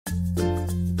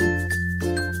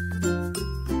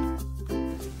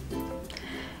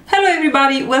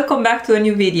everybody, welcome back to a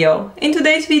new video. In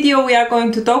today's video we are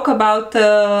going to talk about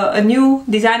a new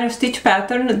designer stitch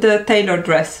pattern, the Taylor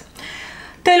Dress.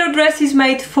 Taylor Dress is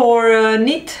made for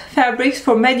knit fabrics,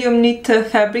 for medium knit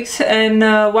fabrics, and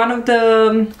one of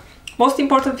the most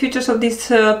important features of this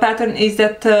pattern is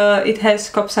that it has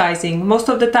capsizing. Most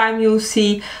of the time you'll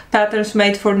see patterns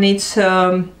made for knits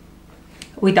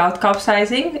without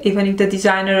capsizing, even if the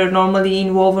designer normally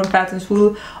in woven patterns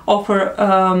will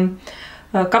offer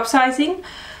capsizing.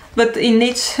 But in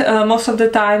knits, most of the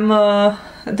time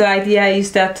the idea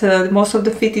is that most of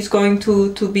the fit is going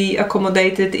to be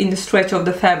accommodated in the stretch of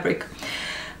the fabric.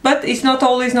 But it's not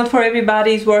always, not for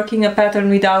everybody is working a pattern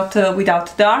without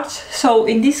darts. So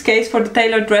in this case, for the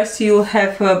Taylor Dress, you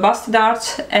have bust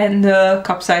darts and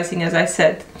capsizing, as I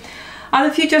said.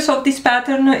 Other features of this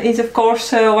pattern is, of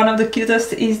course, one of the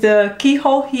cutest is the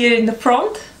keyhole here in the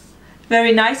front.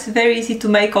 Very nice, very easy to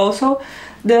make also.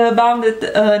 The bounded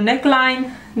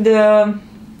neckline, the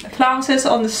flounces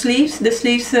on the sleeves. The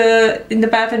sleeves in the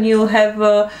pattern you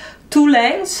have two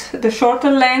lengths, the shorter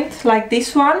length like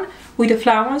this one with the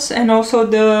flowers, and also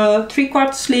the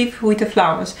 3/4 sleeve with the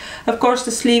flowers. Of course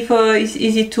the sleeve is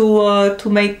easy to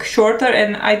make shorter,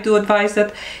 and I do advise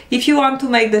that if you want to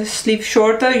make the sleeve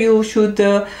shorter, you should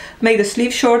make the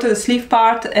sleeve shorter, the sleeve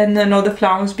part, and not the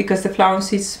flowers, because the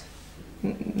flowers is,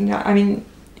 I mean,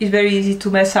 it's very easy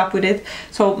to mess up with it.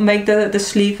 So make the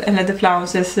sleeve and let the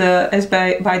flowers as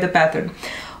by the pattern.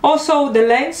 Also the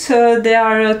lengths, there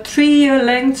are three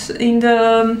lengths in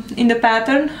the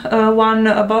pattern, one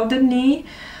above the knee,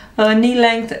 knee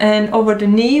length, and over the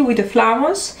knee with the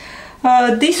flowers.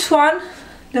 This one,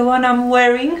 the one I'm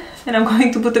wearing, and I'm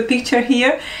going to put a picture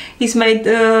here, is made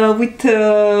with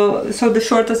so the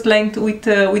shortest length with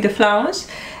the flowers,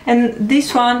 and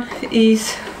this one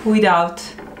is without.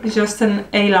 It's just an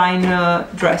A-line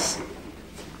dress.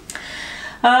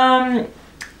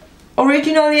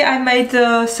 Originally I made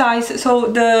the size, so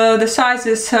the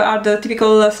sizes are the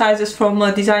typical sizes from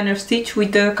designer stitch,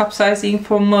 with the capsizing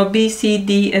from B, C,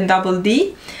 D and double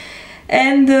D.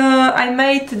 And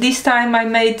this time I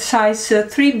made size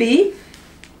 3B,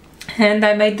 and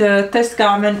I made the test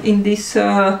garment in this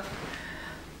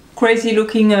crazy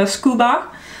looking scuba.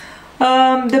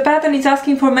 The pattern is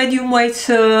asking for medium weight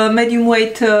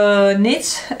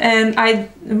knits, and I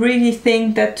really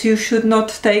think that you should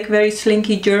not take very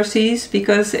slinky jerseys,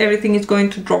 because everything is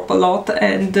going to drop a lot,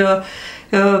 and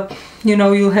you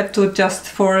know, you have to adjust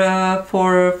for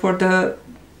the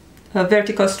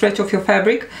vertical stretch of your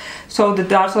fabric, so the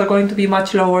darts are going to be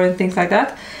much lower and things like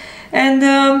that. And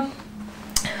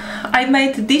I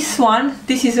made this one.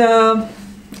 This is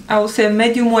I would say a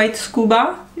medium weight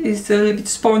scuba. Is a little bit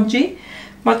spongy,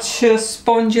 much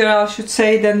spongier I should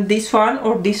say than this one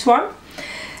or this one.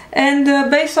 And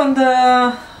based on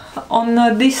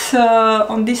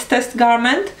this test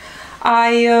garment,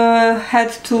 I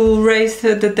had to raise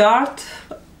the dart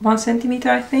 1 centimeter,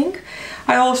 I think.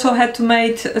 I also had to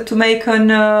make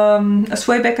a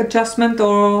sway back adjustment,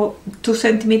 or 2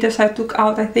 centimeters I took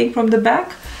out, I think, from the back.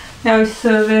 Now it's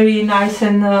very nice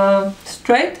and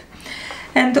straight.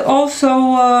 And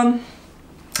also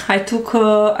I took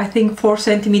I think 4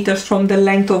 centimeters from the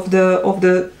length of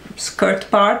the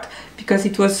skirt part, because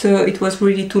it was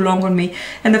really too long on me.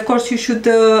 And of course you should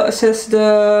assess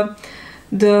the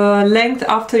length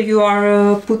after you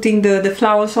are putting the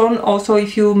flowers on. Also,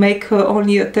 if you make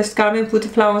only a test garment, put the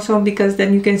flowers on, because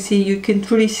then you can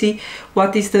truly see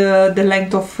what is the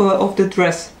length of the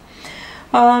dress.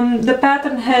 The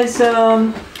pattern has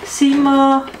seam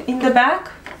in the back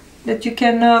that you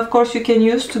can, of course, you can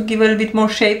use to give a little bit more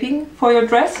shaping for your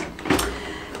dress.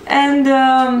 And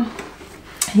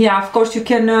yeah, of course you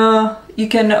can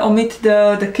omit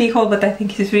the keyhole, but I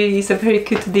think it's a very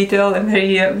cute detail, and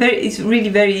it's really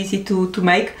very easy to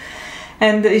make.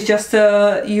 And it's just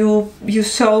you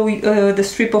sew the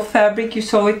strip of fabric, you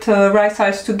sew it right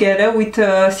sides together with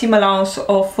a seam allowance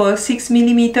of 6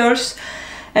 millimeters.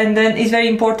 And then it's very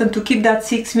important to keep that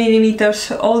 6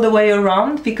 millimeters all the way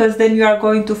around, because then you are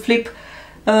going to flip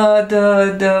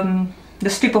the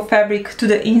strip of fabric to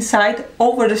the inside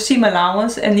over the seam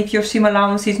allowance. And if your seam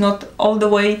allowance is not all the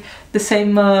way the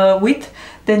same width,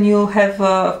 then you have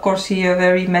of course here a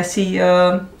very messy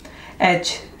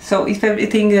edge. So if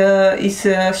everything is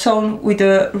sewn with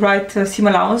the right seam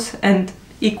allowance and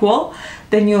equal,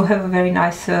 then you have a very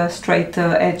nice straight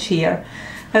edge here.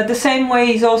 The same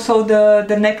way is also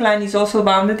the neckline is also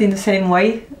bounded in the same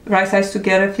way, right sides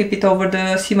together, flip it over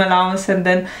the seam allowance, and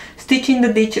then stitch in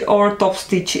the ditch or top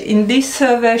stitch. In this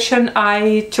version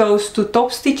I chose to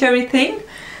top stitch everything.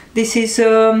 This is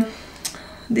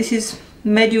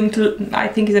medium to, I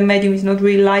think the medium is not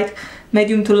really light,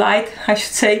 medium to light, I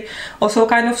should say. Also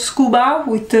kind of scuba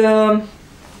with a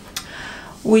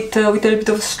little bit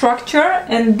of structure.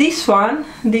 And this one,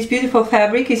 this beautiful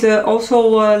fabric, is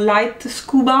also a light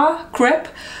scuba crepe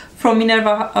from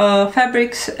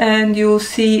MinervaFabrics, and you'll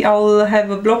see I'll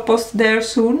have a blog post there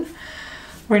soon,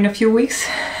 or in a few weeks,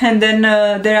 and then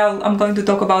there I'm going to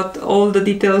talk about all the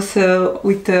details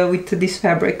with this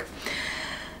fabric.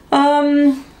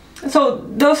 So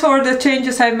those are the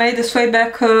changes I made. The sway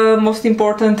back most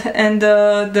important, and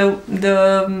the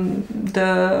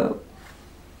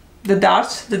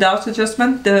darts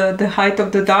adjustment, the height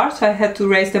of the darts, I had to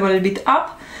raise them a little bit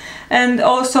up. And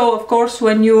also, of course,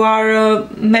 when you are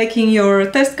making your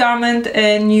test garment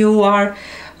and you are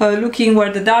looking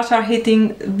where the darts are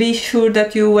hitting, be sure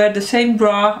that you wear the same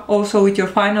bra also with your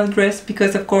final dress,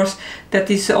 because of course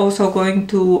that is also going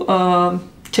to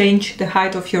change the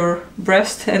height of your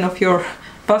breast and of your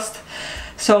bust.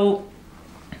 So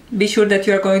be sure that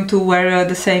you are going to wear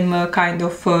the same kind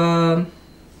of a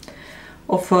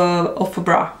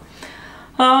bra.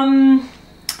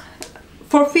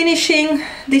 For finishing,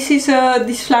 this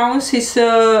flounce is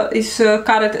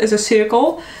cut as a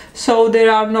circle, so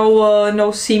there are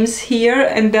no seams here,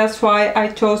 and that's why I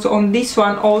chose on this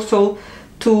one also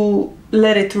to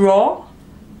let it raw,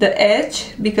 the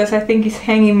edge, because I think it's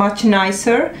hanging much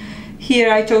nicer. Here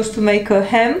I chose to make a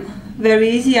hem, very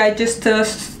easy. I just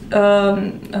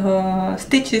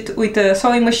stitched it with a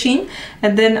sewing machine,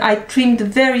 and then I trimmed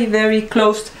very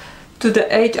close to the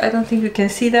edge. I don't think you can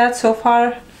see that so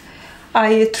far.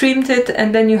 I trimmed it,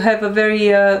 and then you have a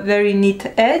very neat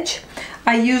edge.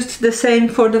 I used the same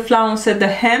for the flounce at the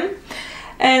hem,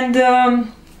 and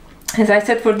as I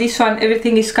said, for this one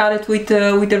everything is cut with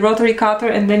the rotary cutter,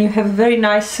 and then you have a very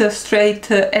nice straight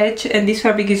edge. And this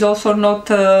fabric is also not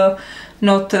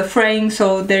fraying,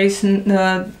 so there is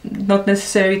not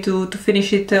necessary to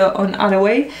finish it on other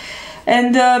way.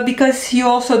 And because you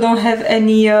also don't have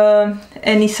any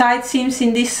side seams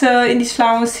in this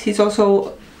flounce, it's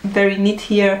also very neat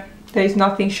here. There is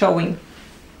nothing showing.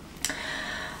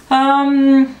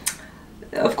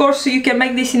 Of course, you can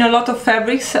make this in a lot of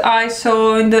fabrics. I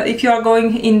saw if you are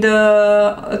going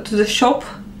to the shop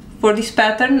for this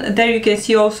pattern, there you can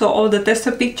see also all the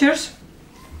tester pictures.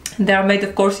 They are made,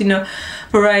 of course, in a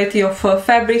variety of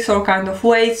fabrics or kind of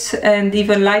weights, and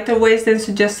even lighter weights than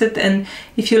suggested. And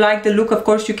if you like the look, of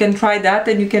course, you can try that,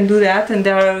 and you can do that. And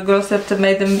there are girls that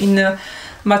made them in a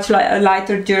much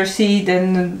lighter jersey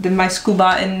than my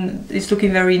scuba, and it's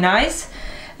looking very nice.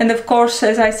 And of course,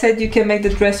 as I said, you can make the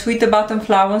dress with the bottom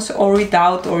flounce or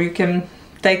without, or you can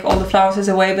take all the flounces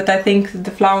away. But I think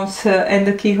the flounce and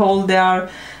the keyhole, they are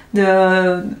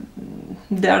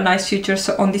nice features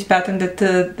on this pattern, that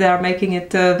they are making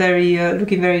it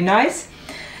looking very nice.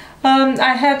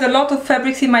 I had a lot of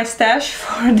fabrics in my stash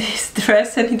for this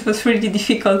dress, and it was really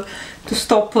difficult to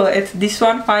stop at this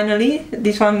one. Finally,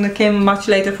 this one came much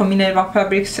later from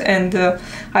MinervaFabrics, and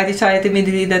I decided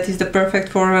immediately that is the perfect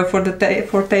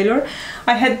for Taylor.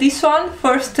 I had this one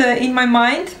first in my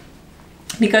mind,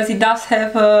 because it does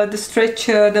have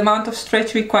the amount of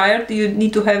stretch required. You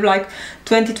need to have like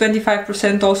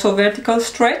 20-25% also vertical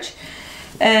stretch,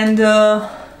 and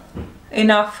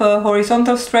enough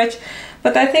horizontal stretch.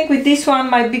 But I think with this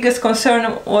one, my biggest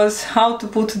concern was how to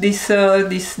put this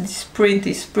print.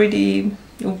 Is pretty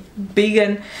big,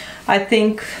 and I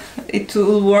think it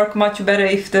will work much better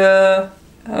if the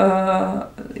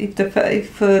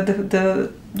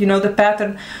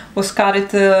pattern was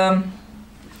cut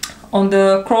on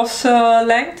the cross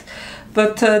length,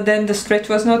 but then the stretch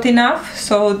was not enough,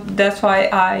 so that's why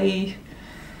I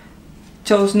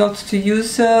chose not to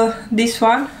use this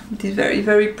one. It is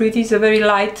very pretty. It's a very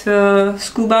light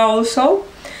scuba also.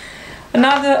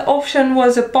 Another option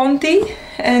was a ponte,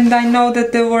 and I know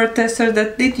that there were testers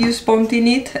that did use ponte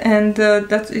knit, and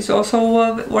that is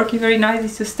also working very nice.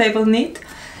 It's a stable knit,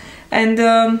 and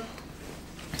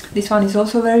this one is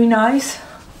also very nice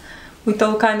with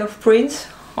all kind of prints.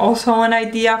 Also an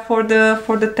idea for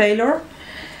the tailor.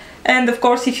 And of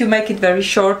course, if you make it very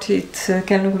short, it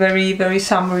can look very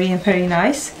summery and very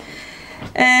nice.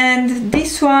 And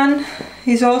this one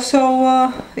is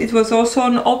also it was also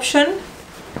an option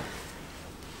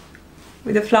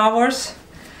with the flowers,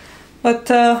 but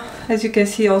as you can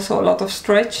see, also a lot of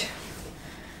stretch.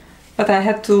 But I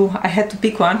had to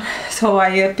pick one, so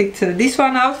I picked this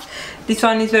one out. This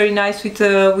one is very nice with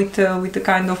the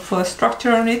kind of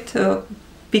structure on it,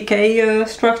 piqué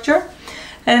structure.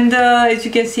 And as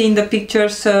you can see in the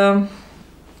pictures,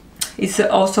 it's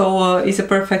also is a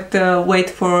perfect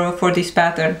weight for this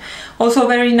pattern. Also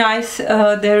very nice.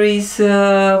 There is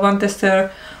one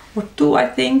tester or two, I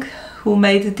think, who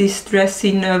made this dress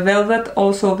in velvet.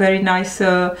 Also very nice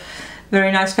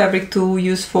fabric to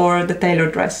use for the tailor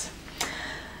dress.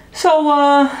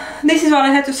 So this is what I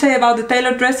had to say about the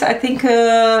tailor dress. I think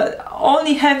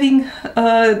only having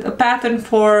a pattern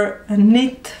for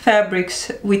knit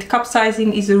fabrics with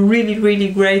capsizing is a really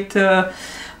great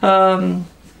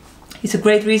it's a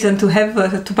great reason to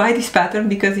have to buy this pattern,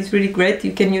 because it's really great.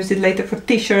 You can use it later for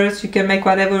t-shirts, you can make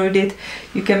whatever with it.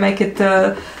 You can make it,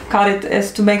 cut it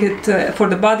as to make it for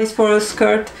the bodies for a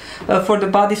skirt, for the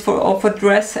bodies of a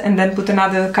dress, and then put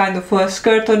another kind of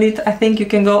skirt on it. I think you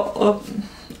can go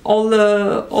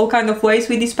all kind of ways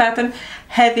with this pattern,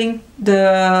 having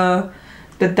the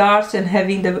darts and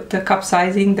having the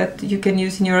capsizing that you can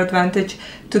use in your advantage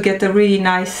to get a really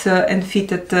nice and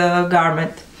fitted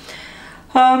garment.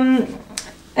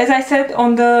 As I said,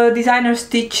 on the Designer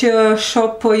Stitch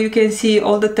shop you can see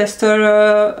all the tester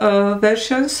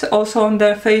versions. Also on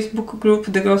their Facebook group,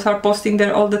 the girls are posting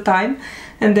there all the time,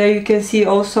 and there you can see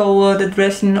also the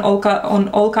dress in on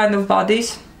all kind of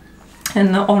bodies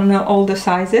and on all the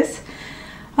sizes.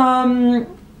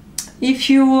 If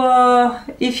you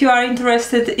are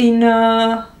interested in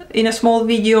a small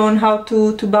video on how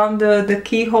to band the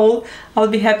keyhole, I'll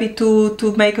be happy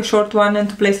to make a short one and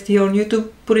to place it here on YouTube.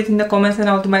 Put it in the comments and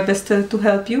I'll do my best to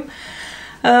help you.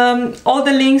 All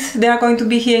the links, they are going to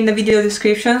be here in the video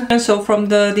description. And so from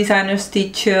the Designer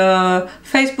Stitch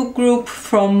Facebook group,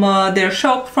 from their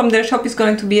shop is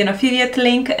going to be an affiliate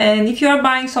link, and if you are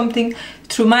buying something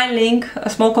through my link, a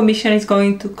small commission is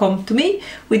going to come to me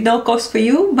with no cost for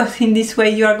you, but in this way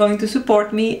you are going to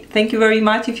support me. Thank you very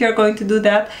much if you are going to do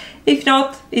that. If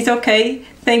not, it's okay.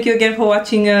 Thank you again for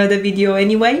watching the video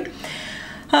anyway.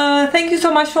 Thank you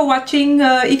so much for watching.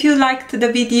 If you liked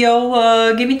the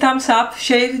video, give me thumbs up,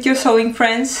 share it with your sewing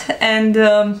friends, and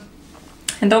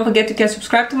don't forget you can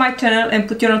subscribe to my channel and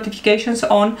put your notifications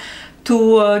on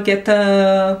to get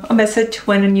a message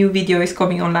when a new video is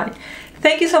coming online.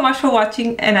 Thank you so much for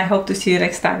watching, and I hope to see you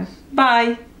next time.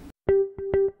 Bye!